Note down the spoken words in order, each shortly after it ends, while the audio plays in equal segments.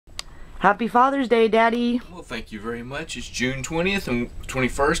Happy Father's Day, Daddy. Well, thank you very much. It's June 20th and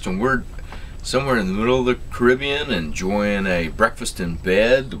 21st, and we're somewhere in the middle of the Caribbean enjoying a breakfast in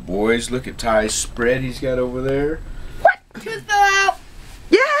bed. The boys, look at Ty's spread he's got over there. What? Tooth fell out.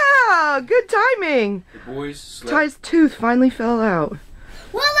 Yeah, good timing. The boys slept. Ty's tooth finally fell out.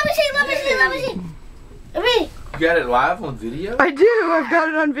 Well, let me see. Let me. You got it live on video? I do. I've got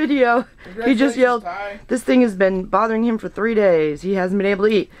it on video. He just yelled. Ty. This thing has been bothering him for 3 days. He hasn't been able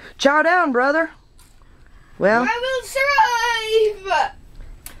to eat. Chow down, brother. Well, I will survive.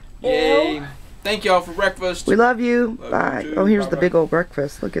 Yay. Thank y'all for breakfast. we love you. Love Bye. you too. Oh, here's Bye-bye. the big old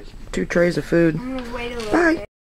breakfast. Look at 2 trays of food. I'm gonna wait a little Bye. bit.